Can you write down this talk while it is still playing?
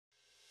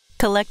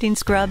Collecting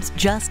scrubs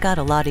just got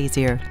a lot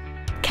easier.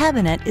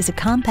 Cabinet is a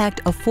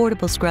compact,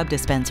 affordable scrub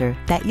dispenser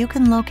that you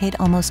can locate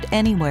almost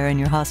anywhere in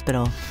your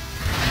hospital.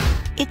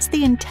 It's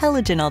the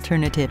intelligent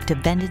alternative to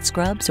vended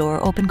scrubs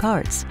or open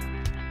carts.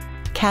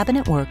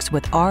 Cabinet works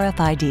with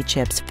RFID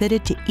chips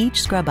fitted to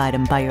each scrub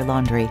item by your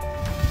laundry.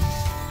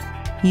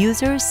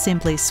 Users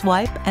simply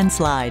swipe and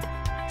slide.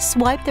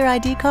 Swipe their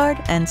ID card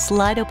and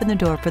slide open the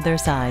door for their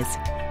size.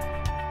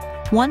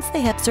 Once they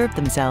have served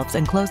themselves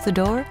and closed the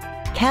door,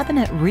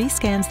 Cabinet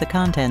rescans the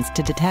contents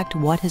to detect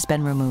what has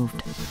been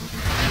removed.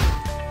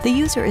 The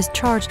user is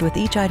charged with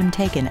each item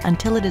taken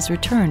until it is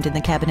returned in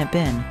the cabinet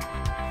bin.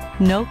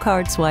 No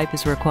card swipe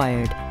is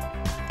required.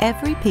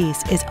 Every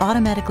piece is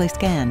automatically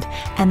scanned,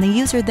 and the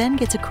user then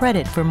gets a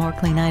credit for more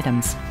clean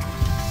items.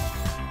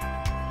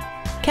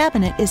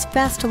 Cabinet is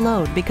fast to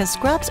load because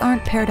scrubs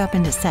aren't paired up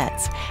into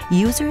sets.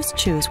 Users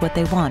choose what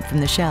they want from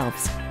the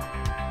shelves.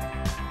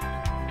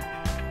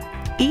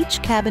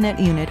 Each cabinet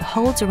unit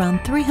holds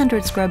around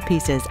 300 scrub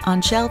pieces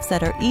on shelves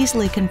that are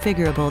easily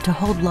configurable to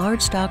hold large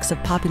stocks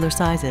of popular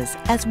sizes,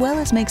 as well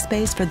as make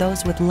space for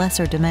those with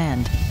lesser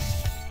demand.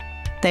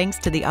 Thanks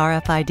to the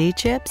RFID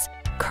chips,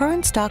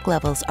 current stock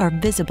levels are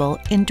visible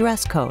in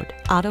Dress Code,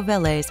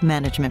 Autovalet's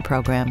management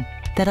program,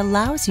 that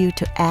allows you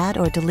to add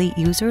or delete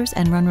users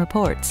and run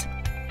reports.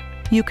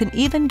 You can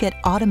even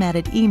get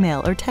automated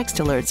email or text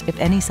alerts if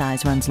any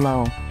size runs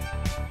low.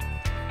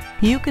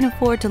 You can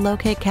afford to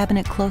locate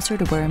Cabinet closer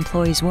to where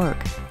employees work.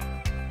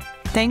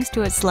 Thanks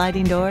to its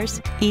sliding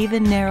doors,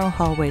 even narrow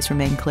hallways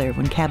remain clear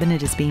when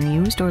Cabinet is being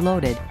used or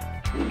loaded.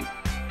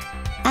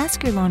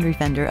 Ask your laundry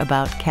vendor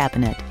about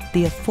Cabinet,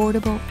 the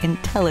affordable,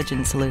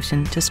 intelligent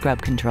solution to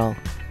scrub control.